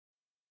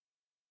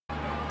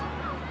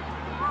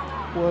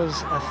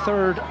was a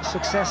third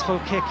successful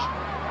kick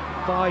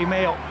by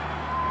Mayo.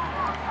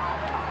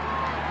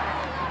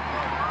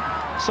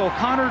 So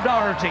Conor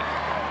Doherty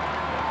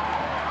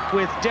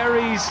with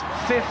Derry's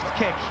fifth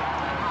kick.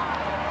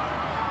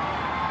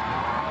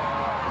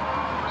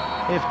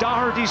 If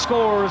Doherty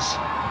scores,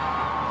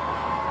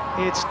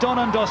 it's done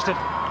and dusted.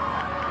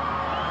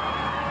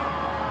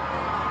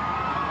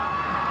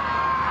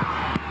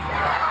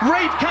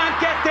 Reid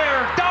can't get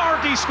there.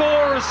 Doherty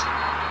scores,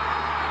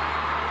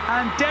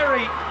 and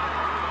Derry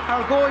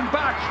are going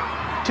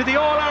back to the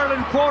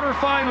All-Ireland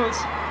quarter-finals.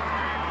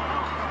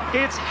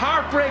 It's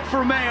heartbreak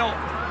for Mayo.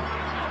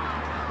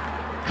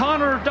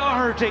 Conor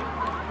Doherty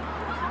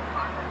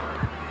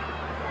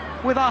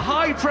with a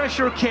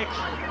high-pressure kick.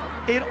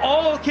 It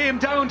all came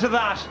down to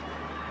that,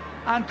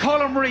 and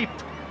Reid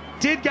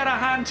did get a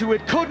hand to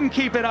it, couldn't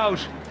keep it out.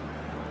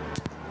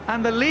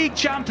 And the league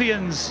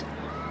champions,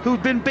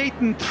 who'd been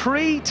beaten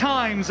 3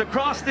 times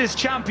across this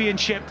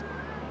championship,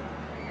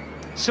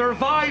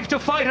 survived to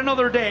fight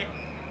another day.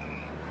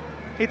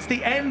 It's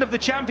the end of the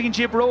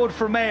championship road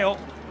for Mayo,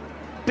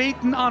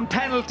 beaten on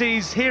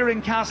penalties here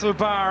in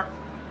Castlebar.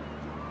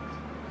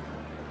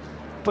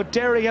 But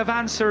Derry have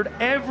answered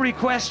every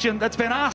question that's been asked.